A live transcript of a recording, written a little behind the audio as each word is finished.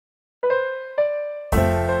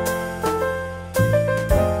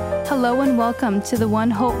Hello and welcome to the One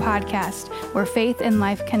Hope podcast, where faith and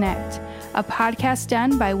life connect. A podcast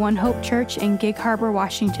done by One Hope Church in Gig Harbor,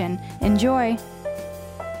 Washington. Enjoy.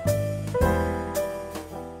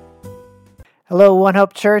 Hello, One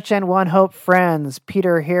Hope Church and One Hope friends.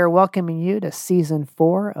 Peter here, welcoming you to Season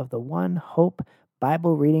 4 of the One Hope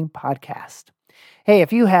Bible Reading Podcast. Hey,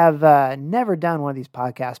 if you have never done one of these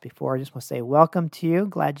podcasts before, I just want to say welcome to you.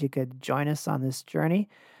 Glad you could join us on this journey.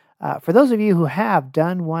 For those of you who have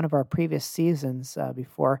done one of our previous seasons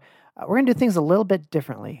before, we're going to do things a little bit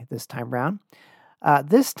differently this time around.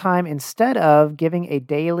 This time, instead of giving a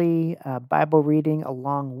daily Bible reading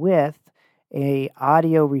along with a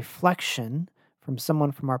audio reflection from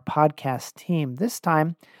someone from our podcast team, this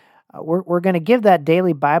time we're going to give that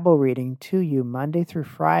daily Bible reading to you Monday through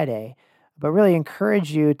Friday, but really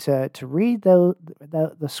encourage you to read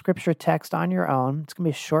the scripture text on your own. It's going to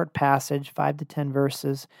be a short passage, 5 to 10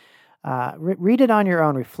 verses. Read it on your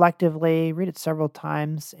own reflectively, read it several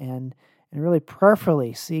times, and really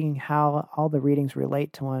prayerfully seeing how all the readings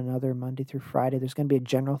relate to one another Monday through Friday. There's going to be a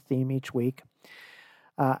general theme each week.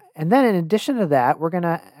 And then in addition to that, we're going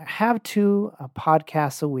to have two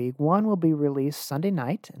podcasts a week. One will be released Sunday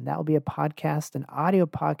night, and that will be a podcast, an audio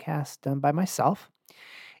podcast done by myself,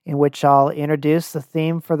 in which I'll introduce the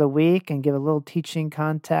theme for the week and give a little teaching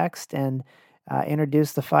context and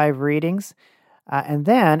introduce the 5 readings. And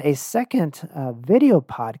then a second video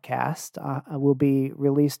podcast will be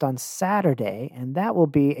released on Saturday, and that will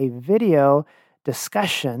be a video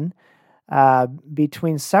discussion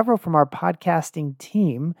between several from our podcasting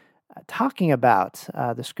team talking about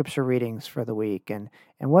the scripture readings for the week and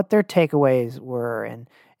what their takeaways were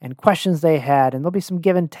and questions they had. And there'll be some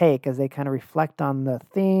give and take as they kind of reflect on the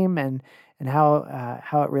theme and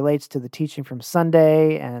how it relates to the teaching from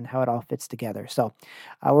Sunday and how it all fits together. So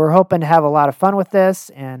we're hoping to have a lot of fun with this,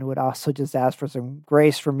 and would also just ask for some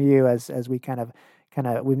grace from you as we kind of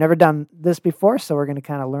we've never done this before, so we're going to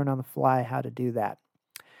kind of learn on the fly how to do that.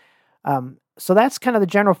 So that's kind of the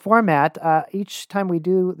general format. Each time we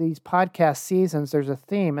do these podcast seasons, there's a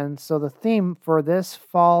theme. And so the theme for this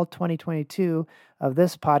fall 2022 of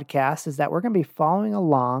this podcast is that we're going to be following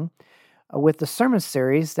along with the sermon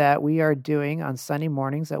series that we are doing on Sunday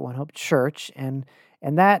mornings at One Hope Church. And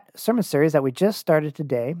that sermon series that we just started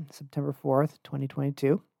today, September 4th,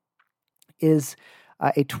 2022, is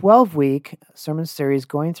a 12-week sermon series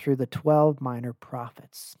going through the 12 minor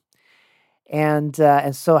prophets. And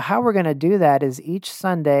so how we're going to do that is each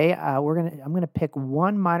Sunday I'm going to pick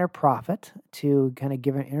one minor prophet to kind of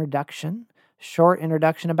give an short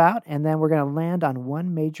introduction about, and then we're going to land on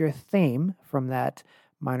one major theme from that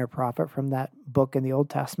minor prophet from that book in the Old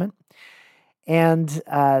Testament, and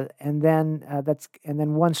then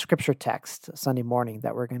one scripture text Sunday morning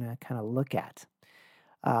that we're going to kind of look at.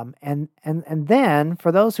 And then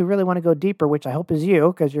for those who really want to go deeper, which I hope is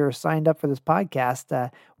you, because you're signed up for this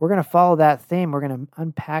podcast, we're going to follow that theme. We're going to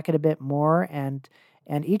unpack it a bit more, and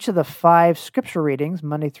each of the 5 scripture readings,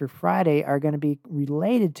 Monday through Friday, are going to be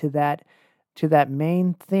related to that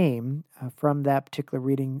main theme from that particular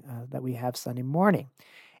reading that we have Sunday morning.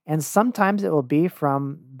 And sometimes it will be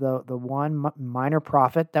from the one minor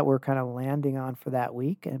prophet that we're kind of landing on for that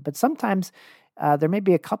week, but sometimes there may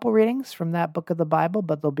be a couple readings from that book of the Bible,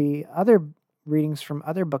 but there'll be other readings from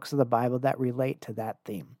other books of the Bible that relate to that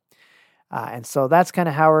theme. And so that's kind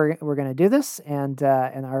of how we're going to do this. And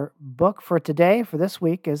our book for today, for this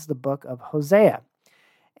week, is the book of Hosea.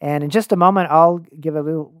 And in just a moment, I'll give a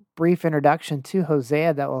little brief introduction to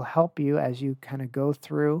Hosea that will help you as you kind of go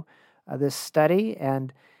through this study.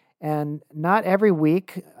 And not every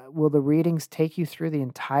week will the readings take you through the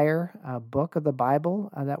entire book of the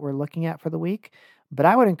Bible that we're looking at for the week. But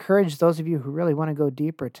I would encourage those of you who really want to go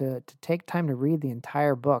deeper to take time to read the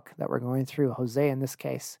entire book that we're going through, Hosea in this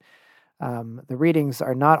case. The readings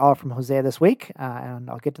are not all from Hosea this week, and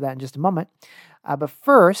I'll get to that in just a moment. But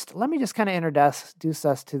first, let me just kind of introduce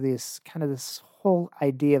us to this whole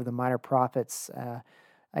idea of the minor prophets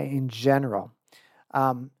in general.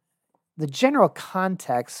 The general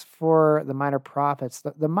context for the minor prophets,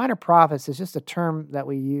 the minor prophets is just a term that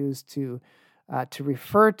we use to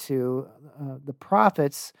refer to the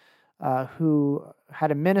prophets who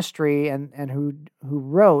had a ministry and who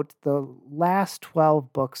wrote the last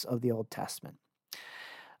 12 books of the Old Testament.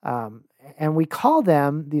 And we call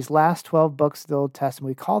them, these last 12 books of the Old Testament,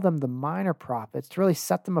 we call them the minor prophets to really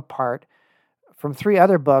set them apart from 3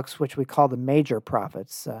 other books, which we call the major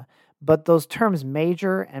prophets. But those terms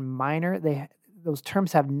major and minor, those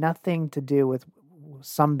terms have nothing to do with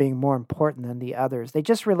some being more important than the others. They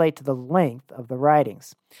just relate to the length of the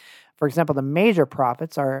writings. For example, the major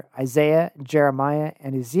prophets are Isaiah, Jeremiah,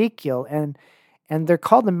 and Ezekiel, and And they're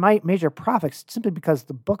called the major prophets simply because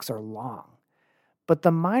the books are long. But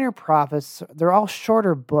the minor prophets, they're all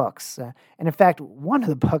shorter books. And in fact, one of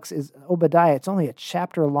the books is Obadiah. It's only a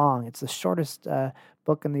chapter long. It's the shortest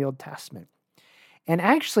book in the Old Testament. And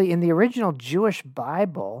actually, in the original Jewish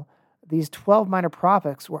Bible, these 12 minor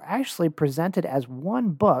prophets were actually presented as one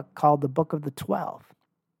book called the Book of the 12.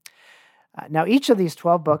 Now, each of these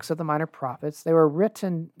 12 books of the minor prophets, they were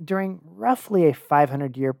written during roughly a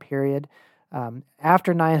 500-year period,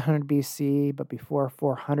 after 900 BC, but before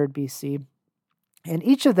 400 BC. And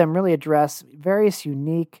each of them really address various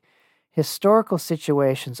unique historical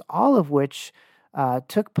situations, all of which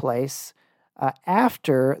took place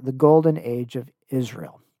after the Golden Age of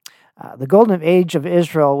Israel. The Golden Age of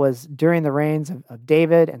Israel was during the reigns of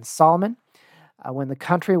David and Solomon, when the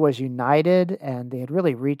country was united and they had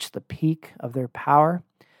really reached the peak of their power.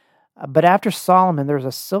 But after Solomon, there was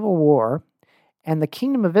a civil war, and the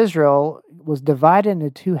kingdom of Israel was divided into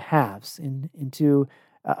two halves, into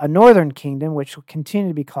a northern kingdom, which continued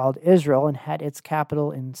to be called Israel and had its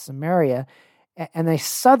capital in Samaria, and a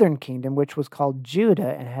southern kingdom, which was called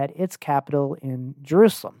Judah and had its capital in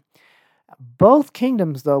Jerusalem. Both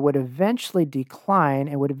kingdoms, though, would eventually decline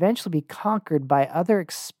and would eventually be conquered by other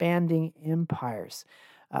expanding empires.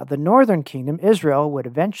 The northern kingdom, Israel, would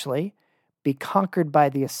eventually be conquered by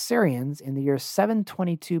the Assyrians in the year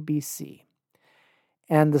 722 BC.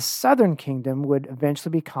 And the southern kingdom would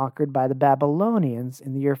eventually be conquered by the Babylonians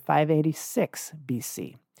in the year 586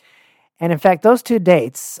 BC. And in fact, those two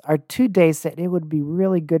dates are two dates that it would be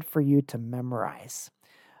really good for you to memorize.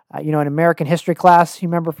 In American history class, you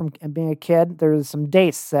remember from being a kid, there was some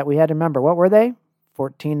dates that we had to remember. What were they?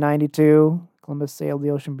 1492, Columbus sailed the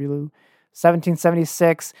ocean blue.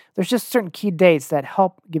 1776. There's just certain key dates that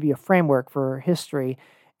help give you a framework for history.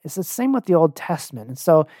 It's the same with the Old Testament. And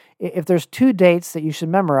so if there's two dates that you should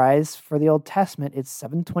memorize for the Old Testament, it's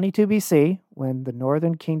 722 BC, when the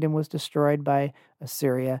northern kingdom was destroyed by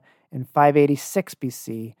Assyria, and 586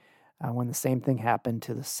 BC, when the same thing happened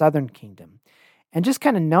to the southern kingdom. And just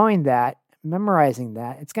kind of knowing that, memorizing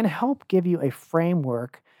that, it's going to help give you a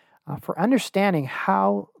framework for understanding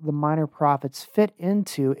how the minor prophets fit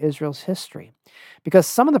into Israel's history. Because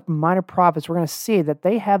some of the minor prophets, we're going to see that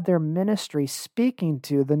they have their ministry speaking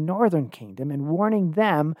to the northern kingdom and warning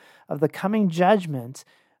them of the coming judgment,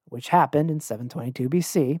 which happened in 722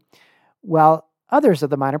 BC, while others of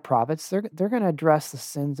the minor prophets, they're going to address the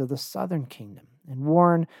sins of the southern kingdom and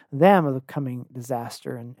warn them of the coming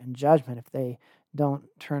disaster and judgment if they don't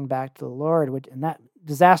turn back to the Lord. And that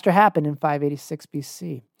disaster happened in 586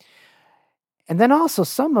 BC. And then also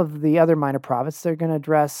some of the other minor prophets, they're going to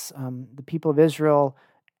address the people of Israel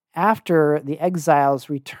after the exiles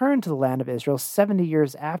returned to the land of Israel 70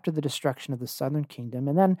 years after the destruction of the southern kingdom.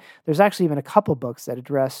 And then there's actually even a couple books that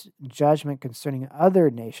address judgment concerning other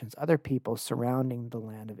nations, other people surrounding the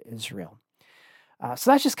land of Israel.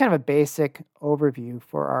 So that's just kind of a basic overview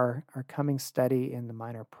for our coming study in the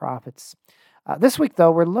minor prophets. This week,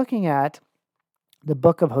 though, we're looking at the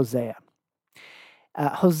book of Hosea.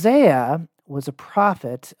 Hosea was a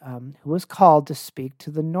prophet who was called to speak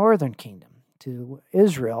to the northern kingdom, to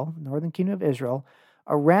Israel, northern kingdom of Israel,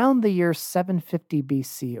 around the year 750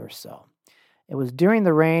 BC or so. It was during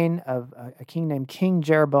the reign of a king named King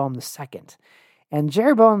Jeroboam II. And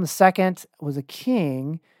Jeroboam II was a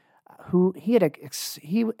king who he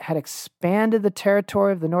had expanded the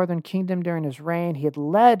territory of the northern kingdom during his reign. He had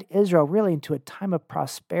led Israel really into a time of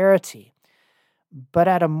prosperity, but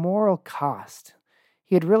at a moral cost.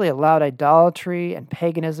 He had really allowed idolatry and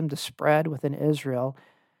paganism to spread within Israel.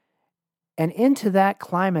 And into that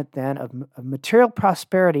climate then of material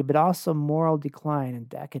prosperity, but also moral decline and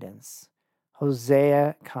decadence,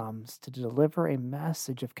 Hosea comes to deliver a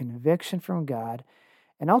message of conviction from God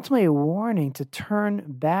and ultimately a warning to turn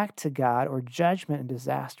back to God or judgment and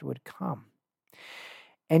disaster would come.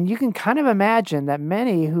 And you can kind of imagine that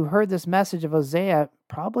many who heard this message of Hosea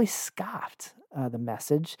probably scoffed the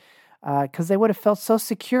message because they would have felt so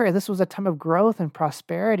secure. This was a time of growth and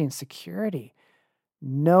prosperity and security.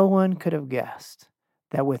 No one could have guessed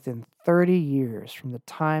that within 30 years from the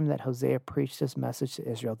time that Hosea preached this message to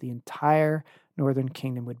Israel, the entire northern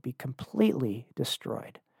kingdom would be completely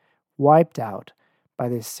destroyed, wiped out by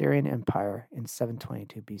the Assyrian Empire in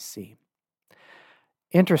 722 BC.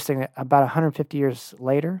 Interesting, about 150 years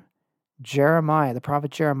later, Jeremiah, the prophet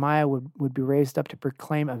Jeremiah, would be raised up to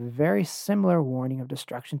proclaim a very similar warning of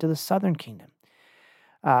destruction to the southern kingdom.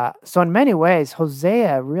 So in many ways,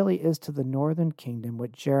 Hosea really is to the northern kingdom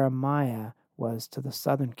what Jeremiah was to the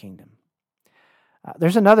southern kingdom.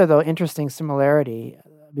 There's another, though, interesting similarity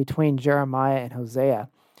between Jeremiah and Hosea,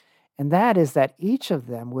 and that is that each of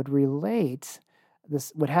them would relate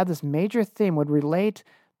would have this major theme, would relate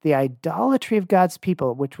the idolatry of God's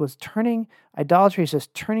people, which was idolatry is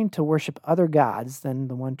just turning to worship other gods than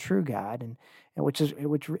the one true God, and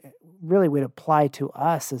which really would apply to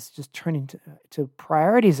us as just turning to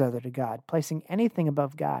priorities other to God, placing anything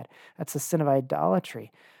above God. That's the sin of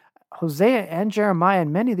idolatry. Hosea and Jeremiah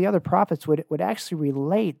and many of the other prophets would actually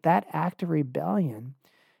relate that act of rebellion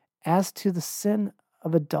as to the sin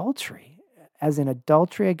of adultery, as in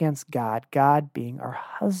adultery against God, God being our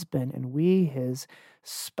husband and we his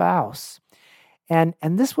spouse. And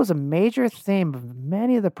this was a major theme of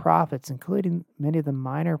many of the prophets, including many of the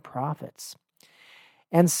minor prophets.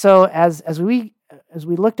 And so as we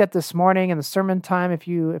looked at this morning in the sermon time, if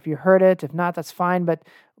you heard it, if not, that's fine. But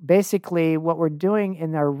basically what we're doing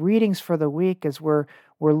in our readings for the week is we're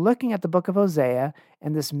looking at the book of Hosea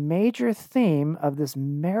and this major theme of this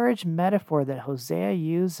marriage metaphor that Hosea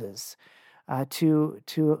uses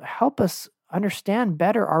to help us understand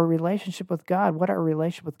better our relationship with God, what our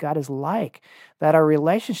relationship with God is like, that our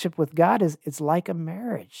relationship with God is like a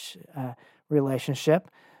marriage relationship.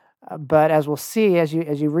 But as we'll see, as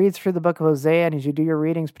you read through the book of Hosea and as you do your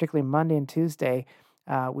readings, particularly Monday and Tuesday,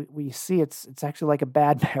 we see it's actually like a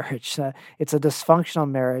bad marriage. It's a dysfunctional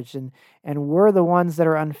marriage, and we're the ones that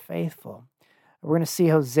are unfaithful. We're going to see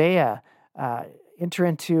Hosea enter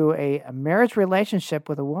into a marriage relationship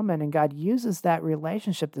with a woman, and God uses that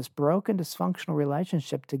relationship, this broken, dysfunctional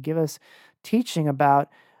relationship, to give us teaching about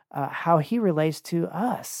how he relates to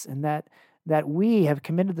us, and that we have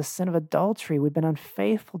committed the sin of adultery. We've been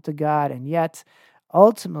unfaithful to God, and yet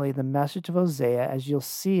ultimately the message of Hosea, as you'll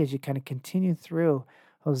see as you kind of continue through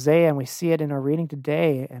Hosea, and we see it in our reading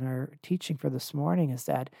today and our teaching for this morning, is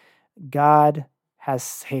that God has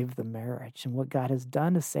saved the marriage, and what God has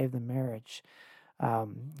done to save the marriage.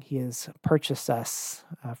 He has purchased us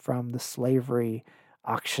from the slavery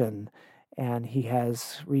auction, and he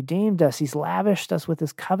has redeemed us. He's lavished us with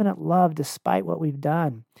his covenant love despite what we've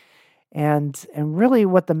done. And really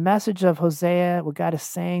what the message of Hosea, what God is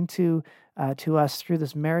saying to us through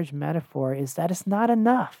this marriage metaphor, is that it's not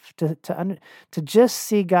enough to just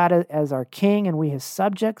see God as our king and we his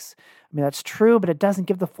subjects. I mean, that's true, but it doesn't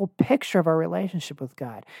give the full picture of our relationship with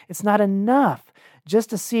God. It's not enough just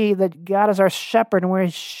to see that God is our shepherd and we're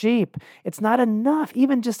his sheep. It's not enough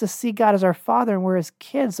even just to see God as our father and we're his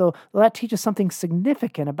kids. So that teaches something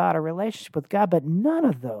significant about our relationship with God, but none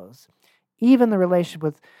of those, even the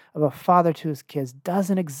relationship of a father to his kids,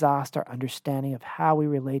 doesn't exhaust our understanding of how we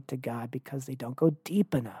relate to God, because they don't go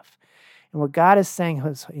deep enough. And what God is saying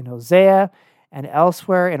in Hosea and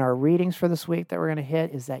elsewhere in our readings for this week that we're going to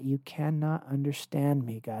hit is that you cannot understand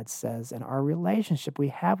me, God says, and our relationship we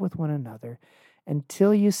have with one another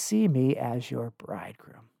until you see me as your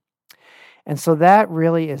bridegroom. And so that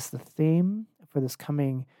really is the theme for this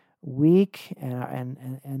coming week,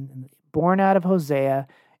 and born out of Hosea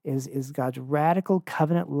is God's radical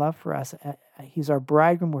covenant love for us. He's our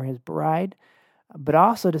bridegroom, we're his bride, but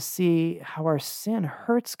also to see how our sin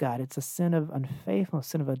hurts God. It's a sin of unfaithfulness,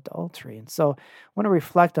 sin of adultery. And so I want to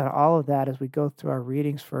reflect on all of that as we go through our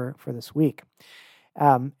readings for this week.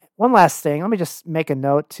 One last thing, let me just make a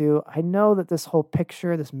note too. I know that this whole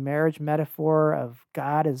picture, this marriage metaphor of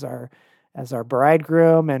God as our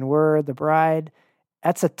bridegroom and we're the bride,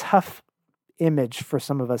 that's a tough image for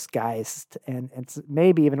some of us guys, and it's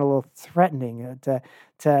maybe even a little threatening to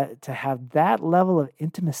have that level of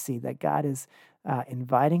intimacy that God is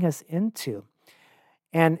inviting us into.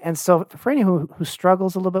 And so for anyone who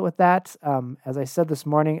struggles a little bit with that, as I said this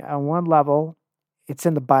morning, on one level, it's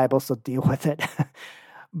in the Bible, so deal with it.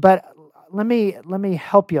 But let me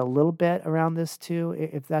help you a little bit around this too,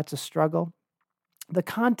 if that's a struggle. The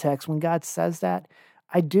context, when God says that,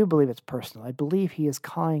 I do believe it's personal. I believe he is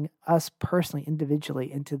calling us personally,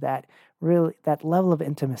 individually, into that level of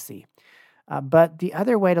intimacy. But the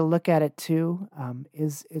other way to look at it too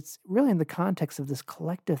is it's really in the context of this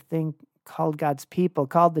collective thing called God's people,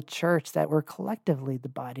 called the church, that we're collectively the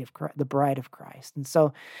body of Christ, the bride of Christ. And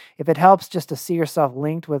so if it helps just to see yourself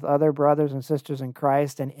linked with other brothers and sisters in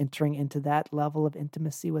Christ and entering into that level of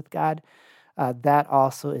intimacy with God, that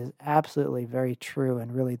also is absolutely very true,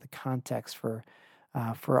 and really the context for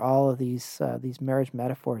all of these marriage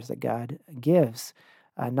metaphors that God gives,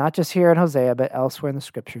 not just here in Hosea, but elsewhere in the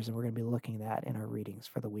scriptures, and we're going to be looking at in our readings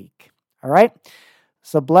for the week. All right?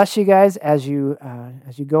 So bless you guys as you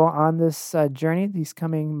go on this journey, these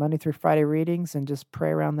coming Monday through Friday readings, and just pray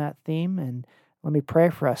around that theme. And let me pray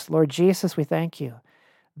for us. Lord Jesus, we thank you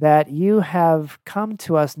that you have come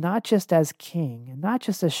to us not just as king and not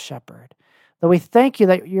just as shepherd, though we thank you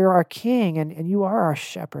that you're our king and you are our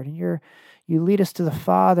shepherd, and you lead us to the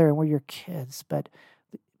Father and we're your kids. But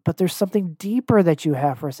But there's something deeper that you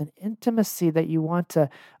have for us, an intimacy that you want to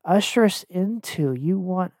usher us into.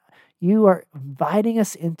 You are inviting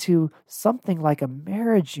us into something like a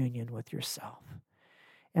marriage union with yourself.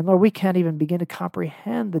 And Lord, we can't even begin to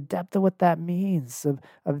comprehend the depth of what that means,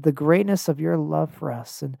 of the greatness of your love for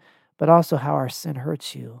us, but also how our sin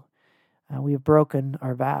hurts you. We have broken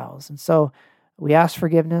our vows. And so we ask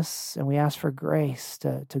forgiveness and we ask for grace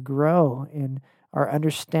to grow in our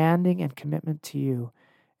understanding and commitment to you,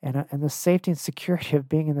 and the safety and security of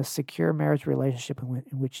being in the secure marriage relationship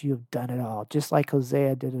in which you have done it all. Just like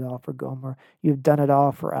Hosea did it all for Gomer, you've done it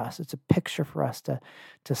all for us. It's a picture for us to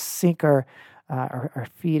sink our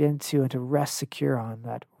feet into and to rest secure on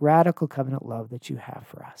that radical covenant love that you have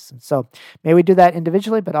for us. And so may we do that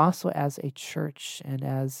individually, but also as a church and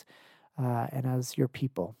as your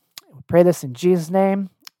people. We pray this in Jesus' name.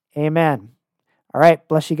 Amen. All right.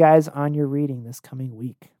 Bless you guys on your reading this coming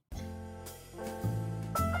week.